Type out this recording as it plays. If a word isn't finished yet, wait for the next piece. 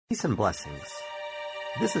Peace and blessings.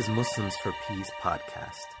 This is Muslims for Peace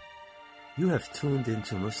podcast. You have tuned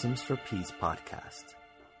into Muslims for Peace podcast.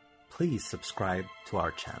 Please subscribe to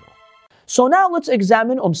our channel. So now let's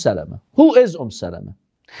examine Salama. Who is Salama?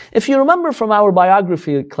 If you remember from our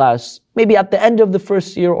biography class, maybe at the end of the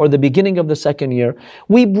first year or the beginning of the second year,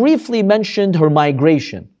 we briefly mentioned her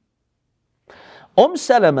migration.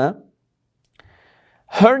 Salama,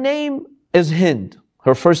 her name is Hind.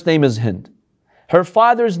 Her first name is Hind. Her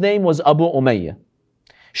father's name was Abu Umayyah.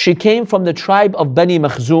 She came from the tribe of Bani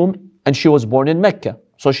Makhzum and she was born in Mecca.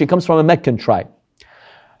 So she comes from a Meccan tribe.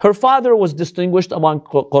 Her father was distinguished among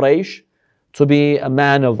Quraysh to be a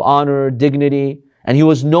man of honor, dignity, and he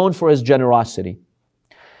was known for his generosity.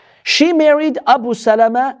 She married Abu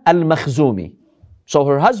Salama al-Makhzumi. So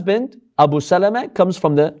her husband, Abu Salama, comes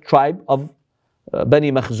from the tribe of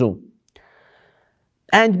Bani Makhzum.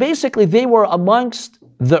 And basically they were amongst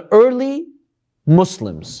the early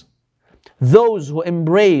Muslims, those who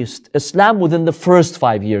embraced Islam within the first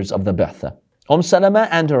 5 years of the Bi'tha. Salama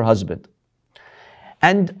and her husband.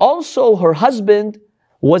 And also her husband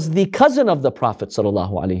was the cousin of the Prophet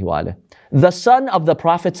ﷺ, the son of the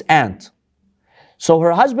Prophet's aunt. So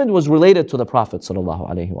her husband was related to the Prophet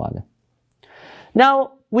ﷺ.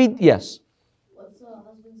 Now, yes. What's the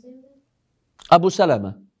husband's name? Abu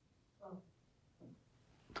Salama.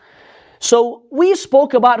 So we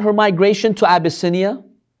spoke about her migration to Abyssinia.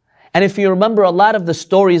 And if you remember a lot of the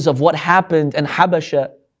stories of what happened in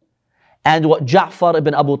Habasha and what Ja'far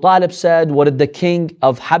ibn Abu Talib said, what did the king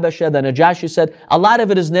of Habasha, the Najashi, said, a lot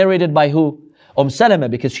of it is narrated by who? Salama,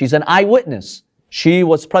 because she's an eyewitness. She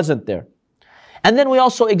was present there. And then we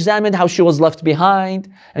also examined how she was left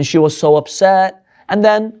behind and she was so upset. And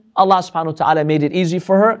then Allah subhanahu wa ta'ala made it easy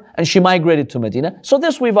for her and she migrated to Medina. So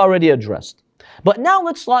this we've already addressed. But now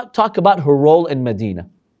let's talk about her role in Medina.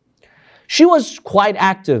 She was quite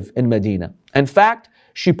active in Medina. In fact,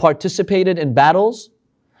 she participated in battles.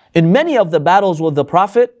 In many of the battles with the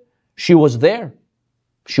Prophet, she was there.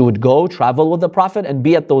 She would go, travel with the Prophet and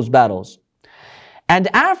be at those battles. And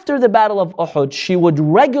after the Battle of Uhud, she would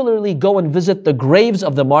regularly go and visit the graves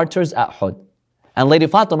of the martyrs at Uhud. And Lady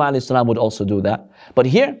Fatima alayhi salam would also do that. But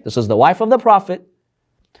here, this is the wife of the Prophet.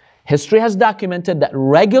 History has documented that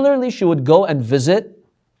regularly she would go and visit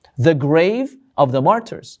the grave of the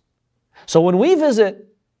martyrs. So when we visit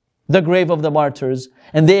the grave of the martyrs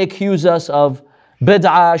and they accuse us of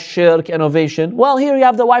bid'ah, shirk, innovation, well, here you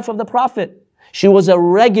have the wife of the Prophet. She was a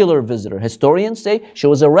regular visitor. Historians say she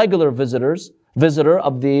was a regular visitor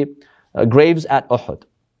of the graves at Uhud.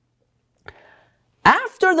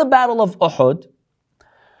 After the Battle of Uhud,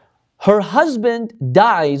 her husband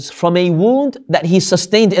dies from a wound that he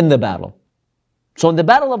sustained in the battle. So in the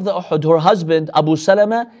Battle of the Uhud, her husband, Abu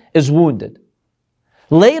Salama, is wounded.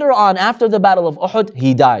 Later on, after the Battle of Uhud,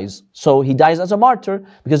 he dies. So he dies as a martyr,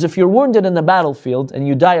 because if you're wounded in the battlefield and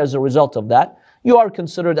you die as a result of that, you are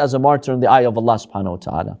considered as a martyr in the eye of Allah subhanahu wa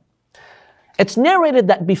ta'ala. It's narrated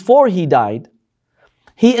that before he died,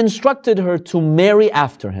 he instructed her to marry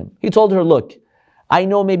after him. He told her, look, I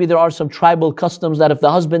know maybe there are some tribal customs that if the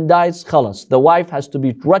husband dies, khalas, the wife has to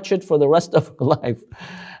be wretched for the rest of her life.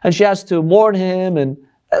 And she has to mourn him. And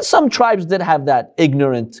some tribes did have that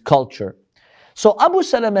ignorant culture. So Abu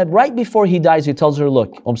Salama, right before he dies, he tells her,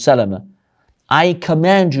 look, Salama, I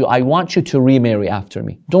command you, I want you to remarry after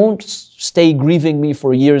me. Don't stay grieving me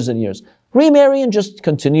for years and years. Remarry and just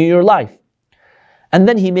continue your life. And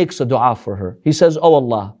then he makes a dua for her. He says, oh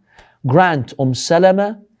Allah, grant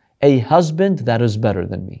Salama a husband that is better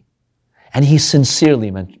than me. And he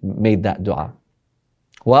sincerely made that dua.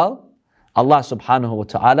 Well, Allah subhanahu wa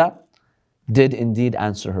ta'ala did indeed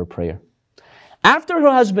answer her prayer. After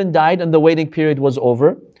her husband died and the waiting period was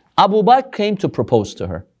over, Abu Bakr came to propose to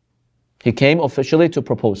her. He came officially to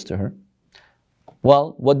propose to her.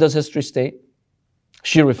 Well, what does history state?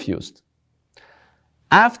 She refused.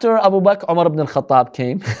 After Abu Bakr, Umar ibn al-Khattab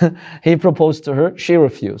came, he proposed to her, she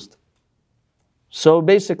refused. So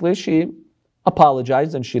basically she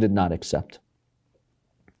apologized and she did not accept.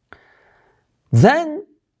 Then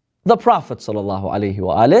the Prophet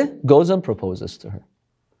ﷺ goes and proposes to her.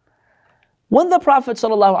 When the Prophet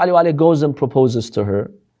ﷺ goes and proposes to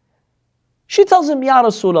her, she tells him, Ya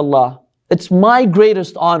Rasulullah, it's my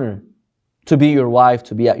greatest honor to be your wife,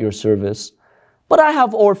 to be at your service, but I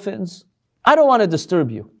have orphans. I don't want to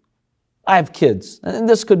disturb you. I have kids, and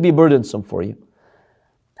this could be burdensome for you.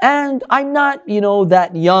 And I'm not,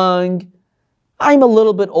 that young. I'm a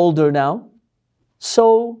little bit older now.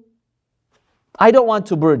 So I don't want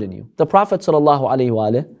to burden you. The Prophet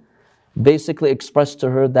ﷺ basically expressed to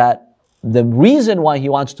her that the reason why he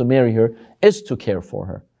wants to marry her is to care for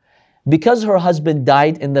her. because her husband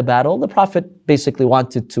died in the battle, the Prophet basically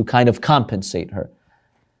wanted to kind of compensate her.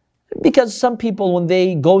 Because some people, when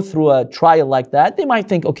they go through a trial like that, they might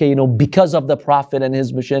think, okay, because of the Prophet and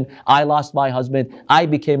his mission, I lost my husband, I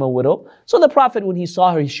became a widow. So the Prophet, when he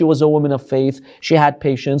saw her, she was a woman of faith, she had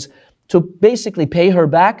patience. To basically pay her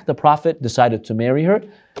back, the Prophet decided to marry her,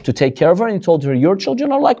 to take care of her, and he told her, your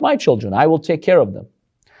children are like my children, I will take care of them.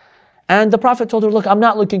 And the Prophet told her, look, I'm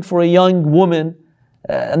not looking for a young woman,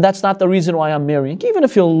 and that's not the reason why I'm marrying. Even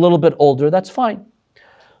if you're a little bit older, that's fine.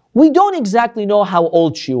 We don't exactly know how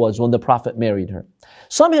old she was when the Prophet married her.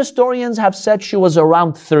 Some historians have said she was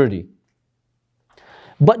around 30.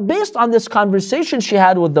 But based on this conversation she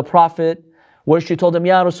had with the Prophet, where she told him,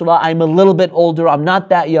 Ya Rasulullah, I'm a little bit older, I'm not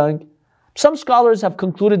that young. Some scholars have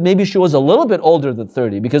concluded maybe she was a little bit older than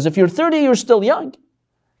 30, because if you're 30, you're still young.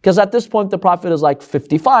 Because at this point, the Prophet is like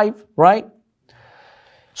 55, right?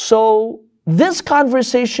 So this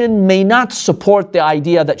conversation may not support the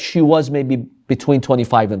idea that she was maybe between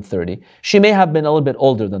 25 and 30. She may have been a little bit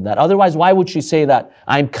older than that. Otherwise, why would she say that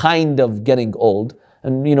I'm kind of getting old?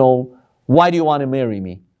 And why do you want to marry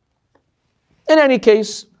me? In any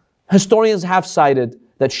case, historians have cited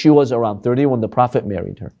that she was around 30 when the Prophet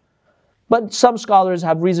married her. But some scholars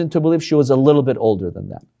have reason to believe she was a little bit older than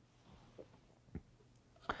that.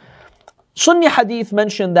 Sunni hadith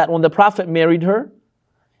mentioned that when the Prophet married her,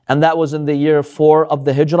 and that was in the year 4 of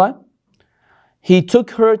the Hijrah, he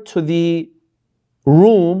took her to the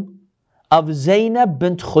room of Zainab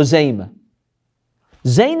bint Khuzaymah.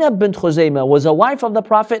 Zainab bint Khuzaymah was a wife of the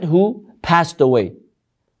Prophet who passed away.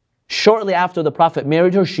 Shortly after the Prophet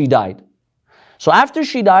married her, she died. So after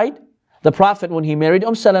she died, the Prophet, when he married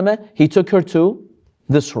Salama, he took her to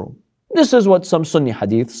this room. This is what some Sunni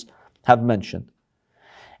hadiths have mentioned.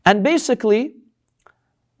 And basically,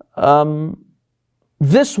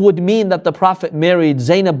 this would mean that the Prophet married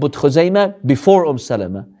Zainab bint Khuzaymah before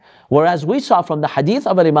Salama. Whereas we saw from the hadith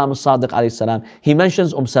of Imam al-Sadiq alayhi salam, he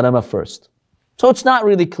mentions Salama first. So it's not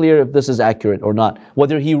really clear if this is accurate or not,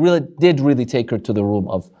 whether he did really take her to the room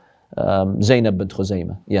of Zainab bint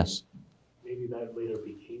Khuzaymah. Yes. Maybe that later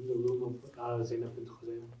became the room of Zainab bint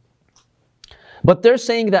Khuzaymah. But they're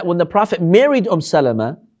saying that when the Prophet married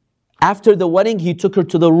Salama, after the wedding, he took her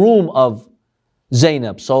to the room of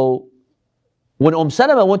Zainab. So when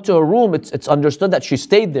Salama went to her room, it's understood that she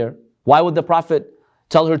stayed there. Why would the Prophet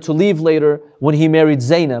tell her to leave later when he married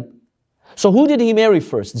Zainab? So who did he marry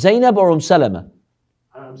first, Zainab or Salama?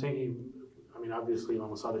 I'm saying obviously Imam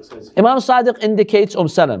Sadiq says... Imam Sadiq indicates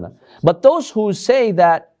Salama. But those who say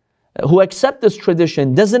that, who accept this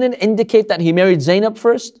tradition, doesn't it indicate that he married Zainab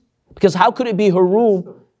first? Because how could it be her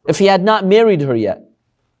room if he had not married her yet?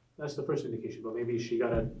 That's the first indication, but maybe she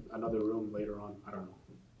got another room later on. I don't know.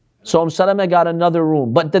 So Salama got another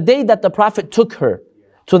room. But the day that the Prophet took her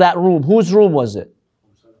to that room, whose room was it?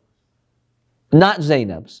 Not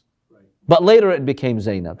Zainab's. Right. But later it became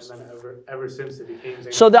Zainab's. And then ever since it became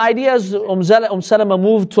Zainab. So the idea is Salama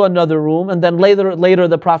moved to another room, and then later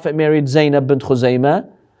the Prophet married Zainab bint Khuzaymah,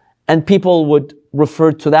 and people would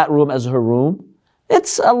refer to that room as her room.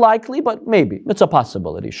 It's unlikely, but maybe. It's a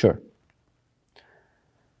possibility, sure.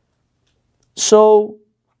 So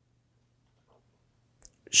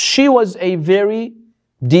she was a very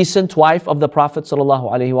decent wife of the Prophet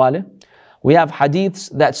ﷺ. We have hadiths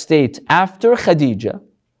that state after Khadija,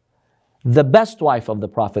 the best wife of the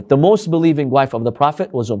Prophet, the most believing wife of the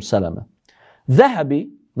Prophet was Salama.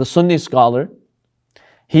 Dhahabi, the Sunni scholar,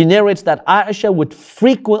 he narrates that Aisha would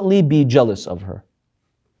frequently be jealous of her.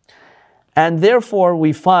 And therefore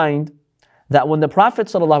we find that when the Prophet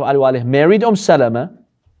ﷺ married Salama,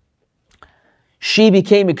 she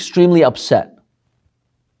became extremely upset.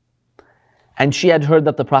 And she had heard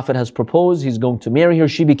that the Prophet has proposed, he's going to marry her.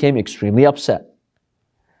 She became extremely upset.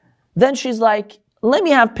 Then she's like, let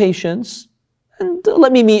me have patience and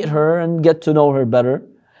let me meet her and get to know her better.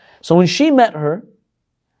 So when she met her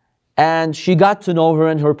and she got to know her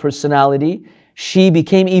and her personality, she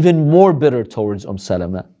became even more bitter towards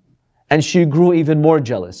Salama. And she grew even more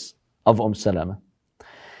jealous of Salama.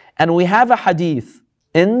 And we have a hadith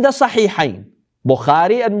in the Sahihain,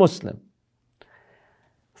 Bukhari and Muslim,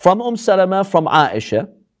 from Salama, from Aisha.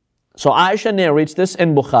 So Aisha narrates this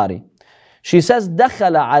in Bukhari. She says,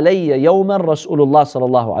 دخل علي يوما رسول الله صلى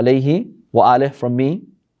الله عليه وآله, from me.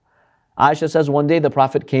 Aisha says, one day the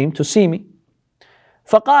Prophet came to see me.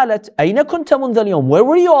 فقالت أين كنت منذ اليوم? Where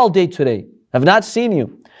were you all day today? Have not seen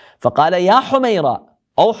you. فقال يا حميراء.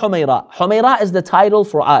 Oh Humayra. Humayra is the title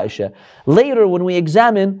for Aisha. Later when we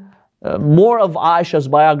examine more of Aisha's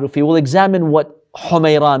biography, we'll examine what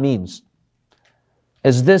Humayra means.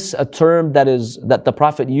 Is this a term that the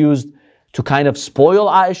Prophet used to kind of spoil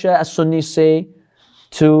Aisha, as Sunnis say,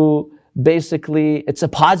 to basically, it's a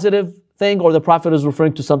positive thing, or the Prophet is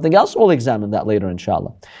referring to something else? We'll examine that later,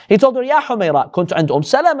 inshallah. He told her, Ya Humayra, كنت عند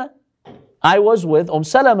Salama. I was with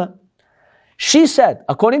Salama. She said,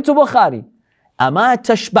 according to Bukhari, أما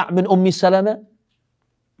تشبع من Salama?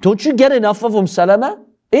 Don't you get enough of Salama?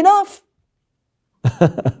 Enough.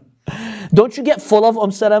 Don't you get full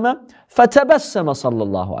of Salama? فَتَبَسَّمَ صَلَّى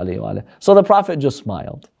اللَّهُ عَلَيْهِ وَآلِهِ. So the Prophet just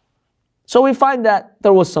smiled. So we find that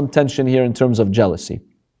there was some tension here in terms of jealousy.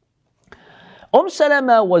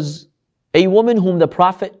 Salama was a woman whom the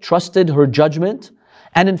Prophet trusted her judgment,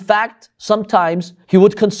 and in fact, sometimes he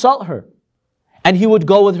would consult her and he would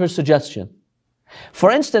go with her suggestion. For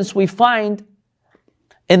instance, we find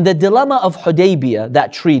in the dilemma of Hudaybiyah,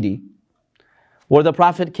 that treaty, where the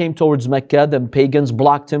Prophet came towards Mecca, the pagans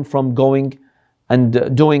blocked him from going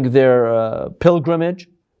and doing their pilgrimage.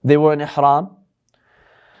 They were in ihram.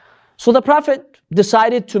 So the Prophet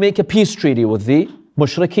decided to make a peace treaty with the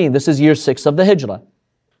mushrikeen. This is year 6 of the Hijrah.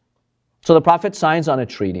 So the Prophet signs on a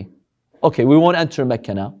treaty. Okay, we won't enter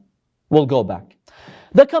Mecca now. We'll go back.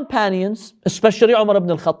 The companions, especially Umar ibn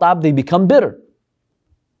al-Khattab, they become bitter.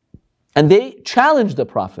 And they challenged the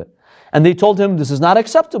Prophet. And they told him, this is not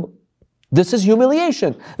acceptable. This is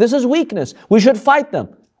humiliation. This is weakness. We should fight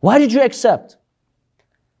them. Why did you accept?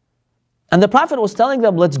 And the Prophet was telling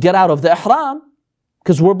them, let's get out of the ihram,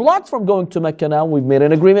 because we're blocked from going to Mecca now. We've made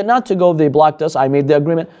an agreement not to go. They blocked us. I made the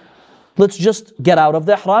agreement. Let's just get out of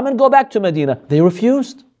the ihram and go back to Medina. They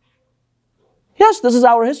refused. Yes, this is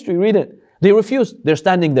our history. Read it. They refused. They're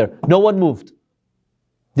standing there. No one moved.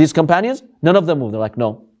 These companions, none of them moved. They're like,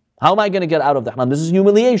 no. How am I going to get out of the ihram? This is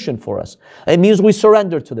humiliation for us. It means we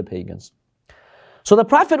surrender to the pagans. So the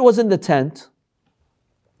Prophet was in the tent,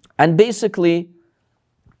 and basically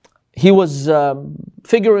he was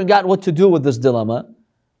figuring out what to do with this dilemma.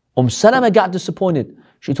 Salama got disappointed.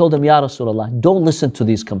 She told him, Ya Rasulullah, don't listen to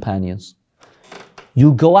these companions.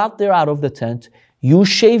 You go out there out of the tent, you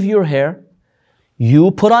shave your hair,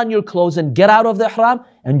 you put on your clothes and get out of the ihram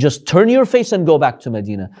and just turn your face and go back to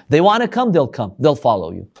Medina. They want to come, they'll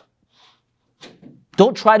follow you.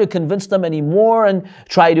 Don't try to convince them anymore and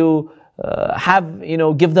try to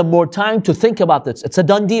give them more time to think about this. It's a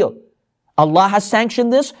done deal. Allah has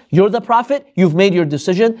sanctioned this. You're the Prophet. You've made your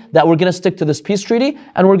decision that we're going to stick to this peace treaty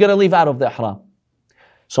and we're going to leave out of the ihram.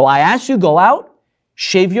 So I ask you, go out,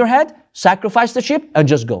 shave your head, sacrifice the sheep, and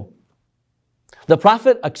just go. The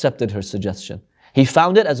Prophet accepted her suggestion. He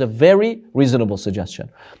found it as a very reasonable suggestion.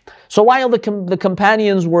 So while the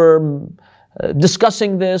companions were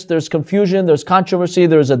discussing this, there's confusion, there's controversy,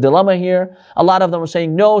 there's a dilemma here. A lot of them are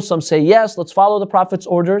saying no, some say yes, let's follow the Prophet's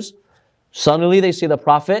orders. Suddenly they see the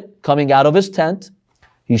Prophet coming out of his tent.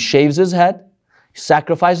 He shaves his head, he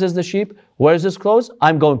sacrifices the sheep, wears his clothes,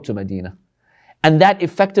 I'm going to Medina. And that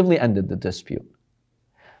effectively ended the dispute.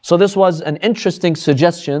 So this was an interesting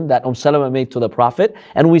suggestion that Salama made to the Prophet,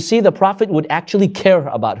 and we see the Prophet would actually care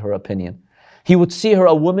about her opinion. He would see her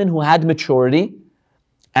a woman who had maturity,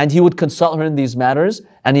 and he would consult her in these matters,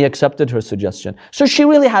 and he accepted her suggestion. So she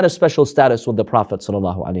really had a special status with the Prophet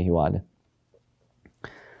ﷺ.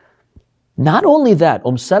 Not only that,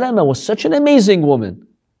 Salama was such an amazing woman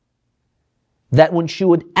that when she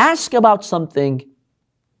would ask about something,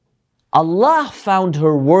 Allah found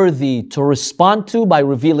her worthy to respond to by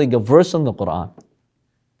revealing a verse in the Quran.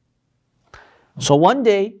 So one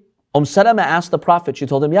day, Salama asked the Prophet, she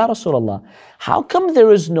told him, Ya Rasulullah, how come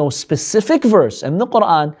there is no specific verse in the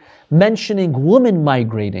Quran mentioning women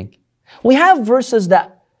migrating? We have verses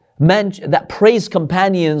that praise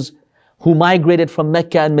companions who migrated from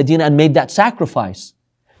Mecca and Medina and made that sacrifice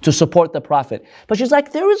to support the Prophet. But she's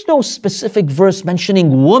like, there is no specific verse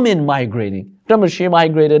mentioning women migrating. Remember, she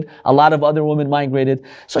migrated, a lot of other women migrated.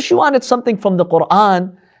 So she wanted something from the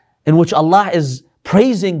Quran in which Allah is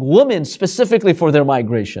praising women specifically for their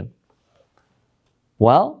migration.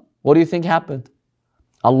 Well, what do you think happened?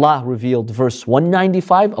 Allah revealed verse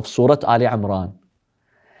 195 of Surah Ali Imran.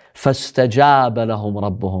 فَاسْتَجَابَ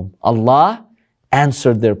لَهُمْ رَبُّهُم. Allah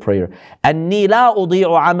answered their prayer. أَنِّي لَا أُضِيعُ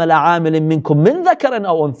عَمَلَ عَامِلٍ مِّنكُم مِّن ذَكَرٍ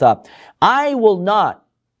أَوْ أُنثَىٰ. I will not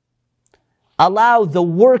allow the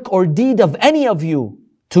work or deed of any of you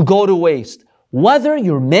to go to waste, whether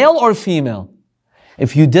you're male or female.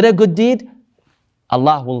 If you did a good deed,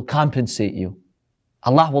 Allah will compensate you.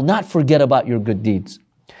 Allah will not forget about your good deeds.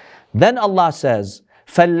 Then Allah says,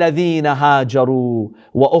 فَالَّذِينَ هَاجَرُوا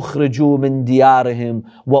وَأُخْرِجُوا مِنْ دِيَارِهِمْ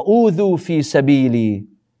وَأُوذُوا فِي سَبِيلِي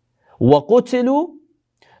وَقُتِلُوا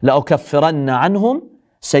لَأُكَفِّرَنَّ عَنْهُمْ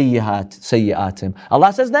سَيِّئَاتِهِمْ.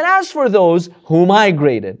 Allah says, then as for those who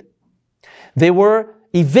migrated, they were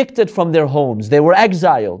evicted from their homes, they were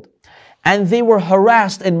exiled, and they were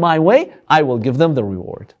harassed in my way, I will give them the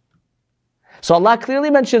reward. So Allah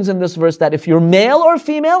clearly mentions in this verse that if you're male or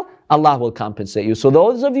female, Allah will compensate you. So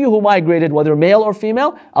those of you who migrated, whether male or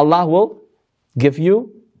female, Allah will give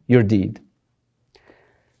you your deed.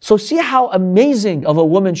 So see how amazing of a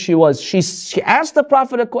woman she was. She asked the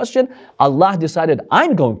Prophet a question. Allah decided,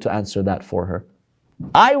 I'm going to answer that for her.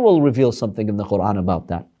 I will reveal something in the Quran about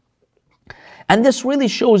that. And this really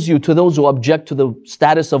shows you, to those who object to the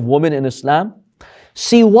status of women in Islam,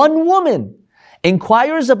 see, one woman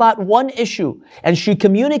inquires about one issue and she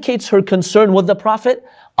communicates her concern with the Prophet,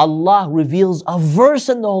 Allah reveals a verse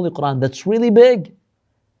in the Holy Quran that's really big.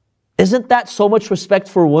 Isn't that so much respect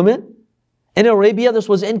for women? In Arabia, this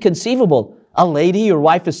was inconceivable. A lady, your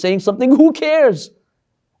wife is saying something, who cares?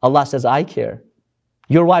 Allah says, I care.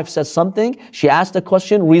 Your wife says something, she asked a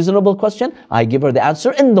question, reasonable question, I give her the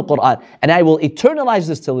answer in the Quran. And I will eternalize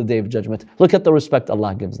this till the Day of Judgment. Look at the respect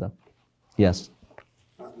Allah gives them. Yes.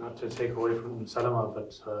 Not to take away from Salama,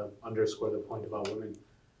 but underscore the point about women.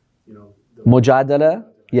 Mujadala,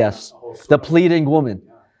 yes. The pleading woman.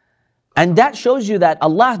 And that shows you that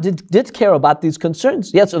Allah did care about these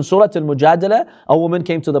concerns. Yes, in Surah Al-Mujadala, a woman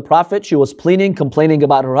came to the Prophet, she was pleading, complaining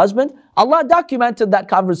about her husband. Allah documented that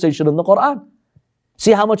conversation in the Quran.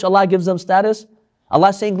 See how much Allah gives them status?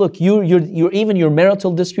 Allah saying, look, even your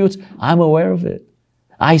marital disputes, I'm aware of it.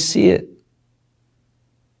 I see it.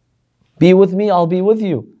 Be with me, I'll be with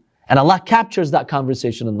you. And Allah captures that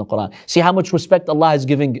conversation in the Quran. See how much respect Allah is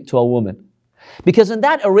giving to a woman. Because in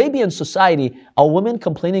that Arabian society, a woman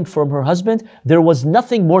complaining from her husband, there was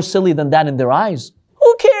nothing more silly than that in their eyes.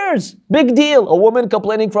 Who cares? Big deal. A woman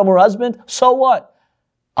complaining from her husband, so what?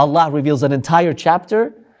 Allah reveals an entire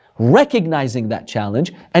chapter recognizing that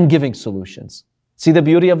challenge and giving solutions. See the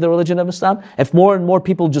beauty of the religion of Islam? If more and more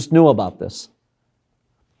people just knew about this.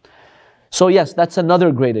 So yes, that's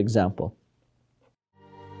another great example.